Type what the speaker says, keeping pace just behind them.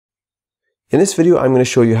In this video, I'm going to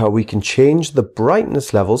show you how we can change the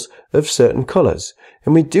brightness levels of certain colors.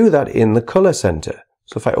 And we do that in the color center.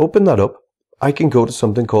 So if I open that up, I can go to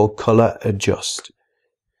something called color adjust.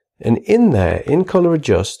 And in there, in color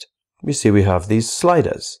adjust, we see we have these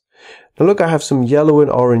sliders. Now look, I have some yellow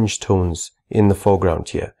and orange tones in the foreground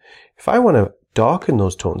here. If I want to darken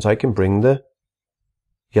those tones, I can bring the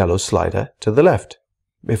yellow slider to the left.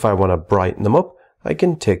 If I want to brighten them up, I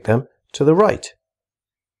can take them to the right.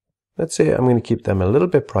 Let's say I'm going to keep them a little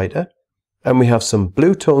bit brighter. And we have some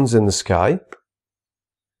blue tones in the sky.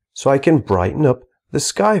 So I can brighten up the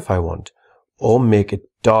sky if I want, or make it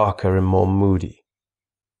darker and more moody.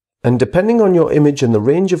 And depending on your image and the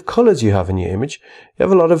range of colors you have in your image, you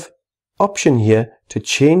have a lot of option here to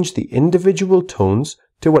change the individual tones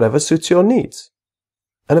to whatever suits your needs.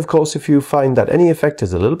 And of course, if you find that any effect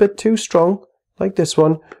is a little bit too strong, like this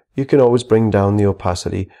one, you can always bring down the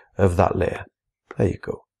opacity of that layer. There you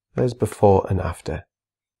go. There's before and after.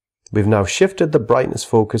 We've now shifted the brightness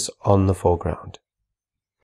focus on the foreground.